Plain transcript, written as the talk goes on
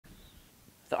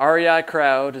The REI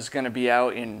crowd is going to be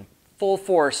out in full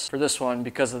force for this one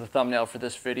because of the thumbnail for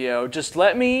this video. Just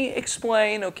let me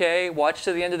explain, okay? Watch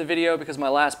to the end of the video because my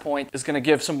last point is going to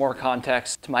give some more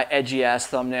context to my edgy ass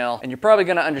thumbnail, and you're probably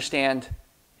going to understand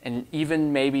and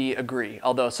even maybe agree,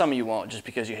 although some of you won't just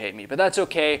because you hate me, but that's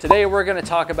okay. Today we're gonna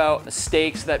talk about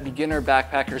mistakes that beginner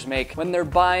backpackers make when they're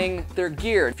buying their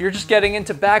gear. If you're just getting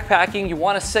into backpacking, you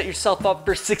wanna set yourself up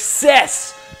for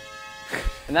success.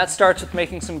 And that starts with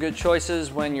making some good choices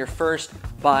when you're first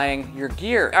buying your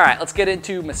gear. All right, let's get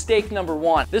into mistake number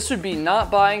one. This would be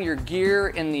not buying your gear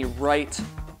in the right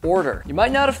order. You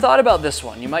might not have thought about this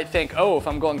one. You might think, oh, if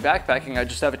I'm going backpacking, I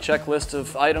just have a checklist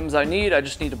of items I need. I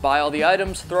just need to buy all the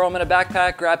items, throw them in a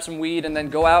backpack, grab some weed, and then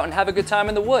go out and have a good time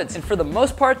in the woods. And for the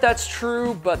most part, that's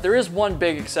true, but there is one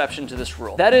big exception to this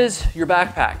rule. That is your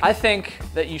backpack. I think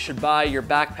that you should buy your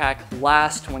backpack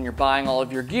last when you're buying all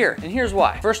of your gear. And here's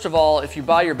why. First of all, if you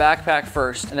buy your backpack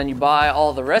first and then you buy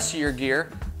all the rest of your gear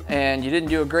and you didn't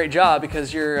do a great job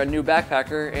because you're a new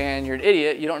backpacker and you're an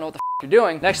idiot, you don't know what the you're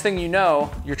doing. Next thing you know,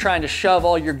 you're trying to shove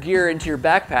all your gear into your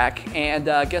backpack, and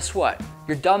guess what?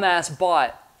 Your dumbass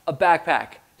bought a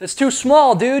backpack that's too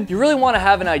small, dude. You really want to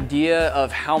have an idea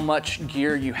of how much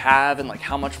gear you have and like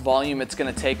how much volume it's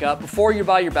going to take up before you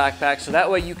buy your backpack, so that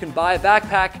way you can buy a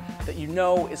backpack that you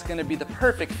know is going to be the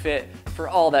perfect fit for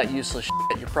all that useless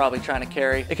shit you're probably trying to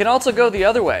carry. It can also go the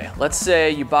other way. Let's say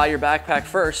you buy your backpack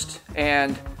first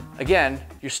and again,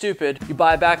 you're stupid. You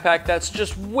buy a backpack that's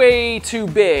just way too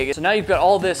big. So now you've got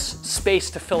all this space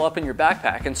to fill up in your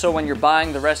backpack. And so when you're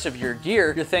buying the rest of your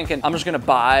gear, you're thinking, I'm just gonna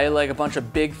buy like a bunch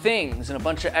of big things and a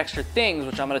bunch of extra things,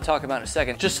 which I'm gonna talk about in a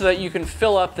second, just so that you can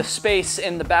fill up the space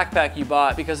in the backpack you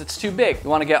bought because it's too big. You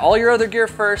wanna get all your other gear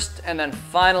first and then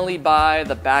finally buy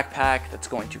the backpack that's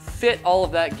going to fit all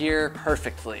of that gear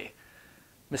perfectly.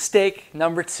 Mistake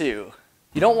number two.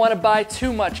 You don't want to buy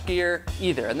too much gear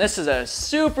either. And this is a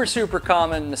super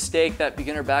common mistake that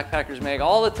beginner backpackers make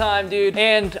all the time, dude.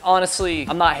 And honestly,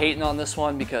 I'm not hating on this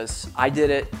one because I did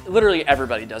it. Literally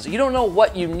everybody does it. You don't know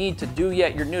what you need to do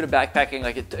yet. You're new to backpacking.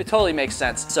 Like it totally makes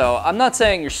sense. So I'm not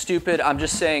saying you're stupid. I'm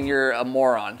just saying you're a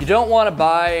moron. You don't want to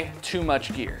buy too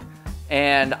much gear.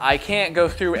 And I can't go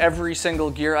through every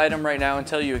single gear item right now and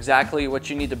tell you exactly what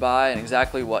you need to buy and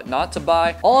exactly what not to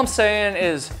buy. All I'm saying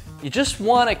is you just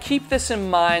want to keep this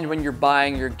in mind when you're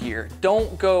buying your gear.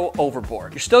 Don't go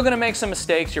overboard. You're still going to make some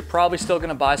mistakes. You're probably still going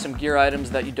to buy some gear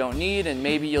items that you don't need, and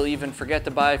maybe you'll even forget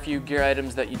to buy a few gear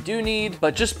items that you do need,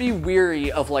 but just be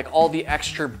weary of like all the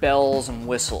extra bells and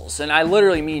whistles. And I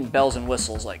literally mean bells and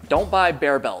whistles. Like, don't buy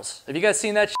bear bells. Have you guys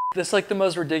seen that shit? This is like the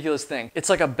most ridiculous thing. It's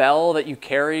like a bell that you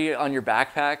carry on your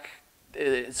backpack,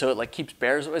 so it like keeps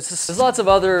bears. There's lots of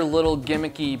other little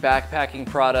gimmicky backpacking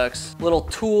products, little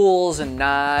tools and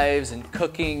knives and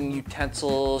cooking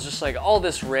utensils, just like all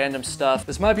this random stuff.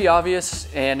 This might be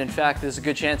obvious, and in fact, there's a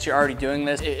good chance you're already doing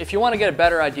this. If you want to get a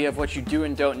better idea of what you do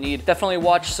and don't need, definitely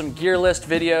watch some gear list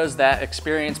videos that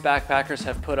experienced backpackers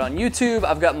have put on YouTube.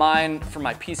 I've got mine for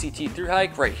my PCT thru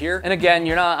hike right here. And again,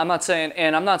 I'm not saying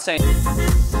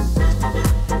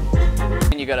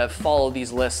you gotta follow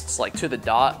these lists like to the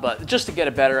dot, but just to get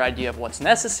a better idea of what's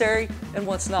necessary and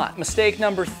what's not. Mistake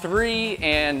number three,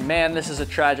 and man, this is a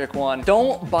tragic one.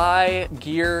 Don't buy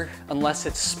gear unless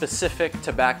it's specific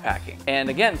to backpacking. And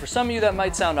again, for some of you that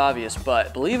might sound obvious,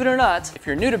 but believe it or not, if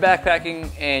you're new to backpacking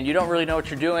and you don't really know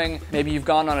what you're doing, maybe you've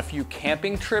gone on a few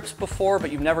camping trips before,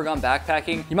 but you've never gone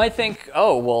backpacking, you might think,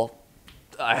 oh, well,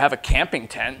 I have a camping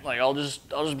tent, like I'll just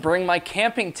bring my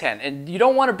camping tent. And you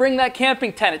don't want to bring that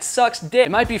camping tent, it sucks dick.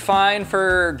 It might be fine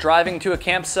for driving to a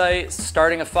campsite,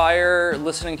 starting a fire,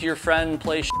 listening to your friend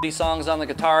play shitty songs on the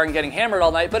guitar and getting hammered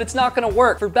all night, but it's not gonna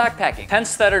work for backpacking.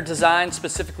 Tents that are designed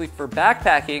specifically for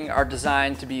backpacking are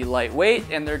designed to be lightweight,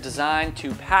 and they're designed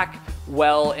to pack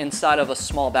well inside of a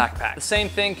small backpack. The same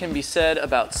thing can be said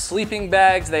about sleeping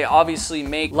bags. They obviously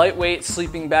make lightweight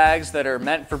sleeping bags that are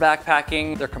meant for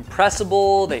backpacking. They're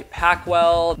compressible, they pack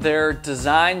well, they're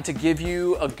designed to give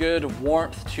you a good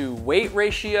warmth to weight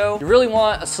ratio. You really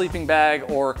want a sleeping bag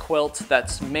or quilt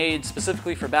that's made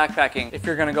specifically for backpacking if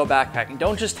you're gonna go backpacking.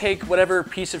 Don't just take whatever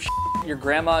piece of shit your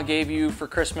grandma gave you for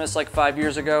Christmas like 5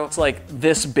 years ago. It's like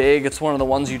this big. It's one of the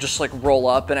ones you just like roll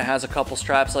up and it has a couple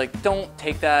straps. Like, don't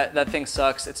take that. That thing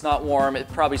sucks. It's not warm.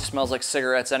 It probably smells like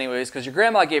cigarettes anyways because your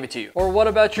grandma gave it to you. Or what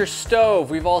about your stove?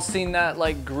 We've all seen that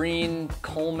like green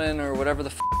Coleman or whatever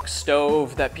the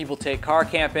stove that people take car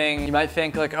camping. You might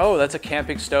think like, oh, that's a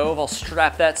camping stove. I'll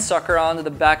strap that sucker onto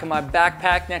the back of my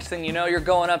backpack. Next thing you know, you're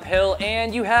going uphill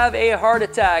and you have a heart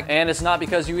attack. And it's not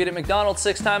because you eat at McDonald's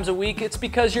 6 times a week. It's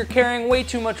because you're carrying carrying way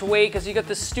too much weight because you got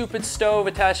this stupid stove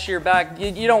attached to your back.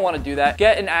 You don't want to do that.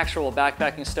 Get an actual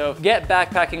backpacking stove. Get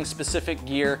backpacking specific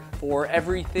gear for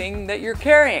everything that you're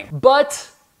carrying. But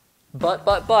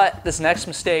this next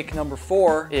mistake, number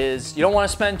 4, is you don't want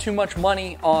to spend too much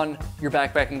money on your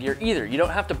backpacking gear either. You don't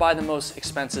have to buy the most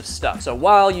expensive stuff. So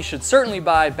while you should certainly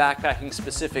buy backpacking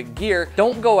specific gear,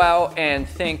 don't go out and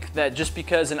think that just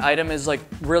because an item is like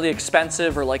really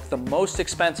expensive or like the most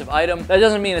expensive item, that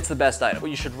doesn't mean it's the best item.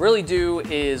 What you should really do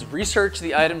is research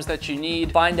the items that you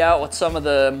need, find out what some of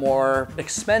the more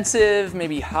expensive,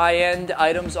 maybe high-end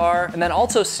items are, and then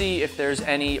also see if there's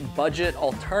any budget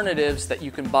alternatives that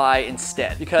you can buy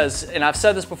instead. Because, and I've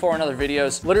said this before in other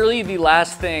videos, literally the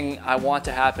last thing I want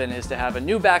to happen is to have a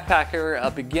new backpacker, a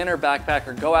beginner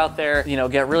backpacker, go out there, you know,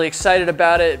 get really excited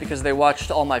about it because they watched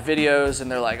all my videos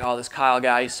and they're like, oh, this Kyle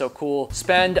guy, he's so cool.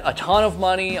 Spend a ton of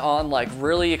money on like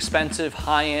really expensive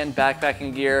high-end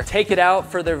backpacking gear, take it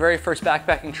out for their very first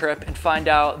backpacking trip and find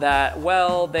out that,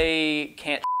 well, they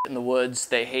can't in the woods,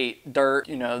 they hate dirt,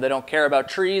 you know, they don't care about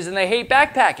trees, and they hate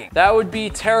backpacking. That would be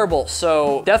terrible.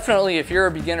 So definitely, if you're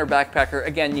a beginner backpacker,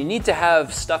 again, you need to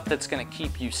have stuff that's gonna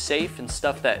keep you safe and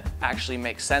stuff that actually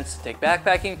makes sense to take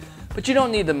backpacking. But you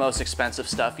don't need the most expensive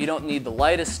stuff. You don't need the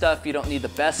lightest stuff. You don't need the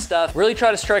best stuff. Really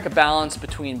try to strike a balance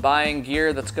between buying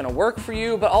gear that's gonna work for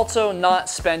you, but also not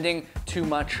spending too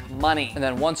much money. And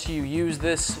then once you use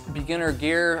this beginner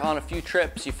gear on a few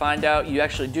trips, you find out you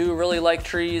actually do really like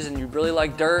trees and you really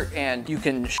like dirt and you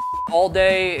can all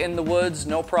day in the woods,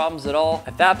 no problems at all.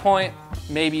 At that point,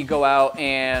 maybe go out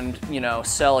and, you know,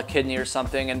 sell a kidney or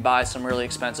something and buy some really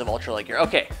expensive ultralight gear.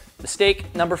 Okay.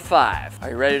 Mistake number 5.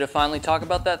 Are you ready to finally talk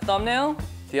about that thumbnail?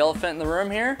 The elephant in the room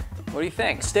here? What do you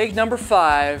think? Mistake number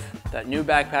 5 that new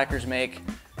backpackers make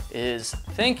is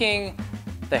thinking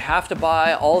they have to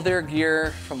buy all their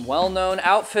gear from well-known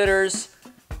outfitters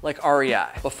like REI.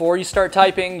 Before you start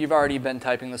typing, you've already been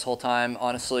typing this whole time,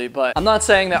 honestly, but I'm not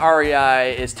saying that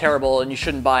REI is terrible and you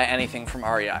shouldn't buy anything from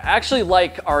REI. I actually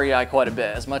like REI quite a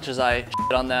bit. As much as I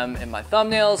shit on them in my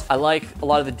thumbnails, I like a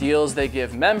lot of the deals they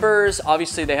give members.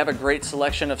 Obviously, they have a great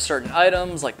selection of certain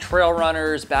items like trail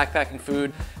runners, backpacking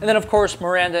food, and then of course,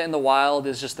 Miranda in the Wild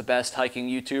is just the best hiking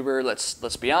YouTuber,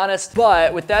 let's be honest.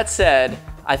 But with that said,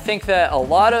 I think that a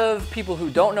lot of people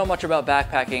who don't know much about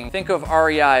backpacking think of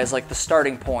REI as like the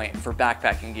starting point for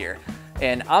backpacking gear.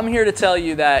 And I'm here to tell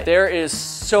you that there is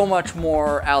so much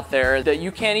more out there that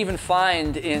you can't even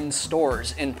find in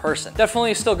stores in person.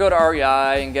 Definitely still go to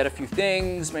REI and get a few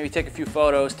things, maybe take a few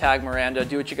photos, tag Miranda,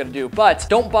 do what you gotta do, but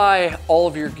don't buy all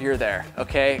of your gear there,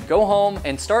 okay? Go home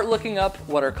and start looking up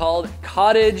what are called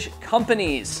cottage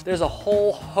companies. There's a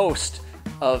whole host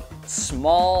of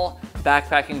small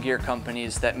backpacking gear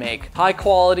companies that make high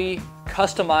quality,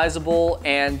 customizable,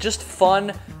 and just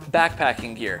fun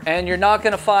backpacking gear. And you're not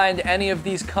gonna find any of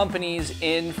these companies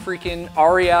in freaking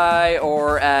REI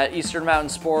or at Eastern Mountain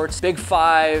Sports, Big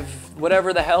Five,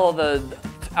 whatever the hell the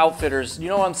outfitters, you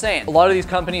know what I'm saying. A lot of these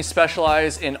companies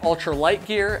specialize in ultralight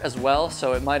gear as well,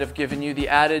 so it might have given you the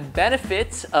added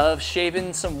benefits of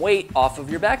shaving some weight off of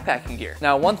your backpacking gear.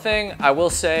 Now, one thing I will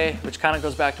say, which kind of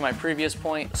goes back to my previous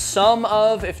point, some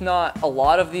of, if not a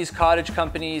lot of these cottage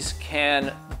companies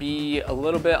can be a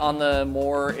little bit on the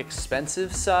more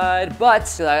expensive side,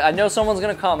 but I know someone's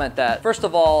gonna comment that. First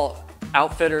of all,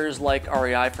 outfitters like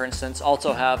REI, for instance,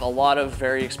 also have a lot of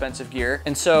very expensive gear.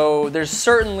 And so there's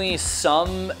certainly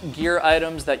some gear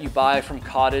items that you buy from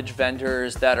cottage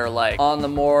vendors that are like on the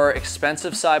more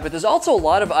expensive side, but there's also a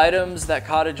lot of items that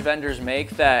cottage vendors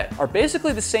make that are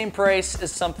basically the same price as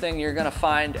something you're gonna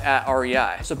find at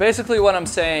REI. So basically what I'm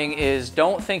saying is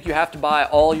don't think you have to buy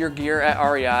all your gear at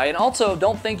REI, and also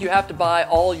don't think you have to buy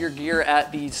all your gear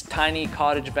at these tiny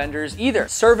cottage vendors either.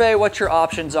 Survey what your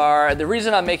options are. The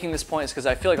reason I'm making this point is because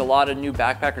I feel like a lot of new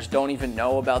backpackers don't even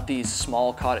know about these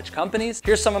small cottage companies.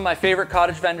 Here's some of my favorite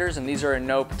cottage vendors, and these are in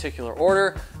no particular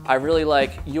order. I really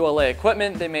like ULA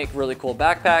Equipment. They make really cool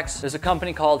backpacks. There's a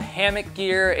company called Hammock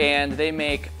Gear, and they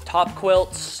make top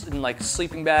quilts and like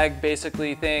sleeping bag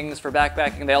basically things for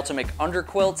backpacking. They also make under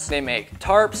quilts. They make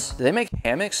tarps. Do they make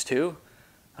hammocks too?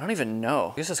 I don't even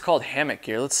know. I guess it's called Hammock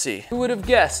Gear. Let's see. Who would have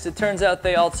guessed? It turns out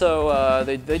they also,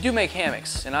 they do make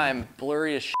hammocks, and I am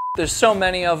blurry as shit. There's so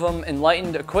many of them.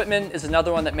 Enlightened Equipment is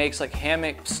another one that makes like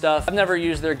hammock stuff. I've never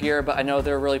used their gear, but I know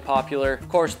they're really popular. Of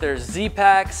course, there's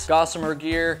Z-Packs, Gossamer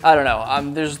Gear. I don't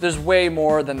know. There's way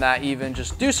more than that even.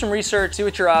 Just do some research, see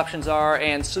what your options are,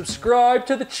 and subscribe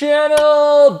to the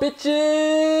channel,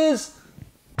 bitches!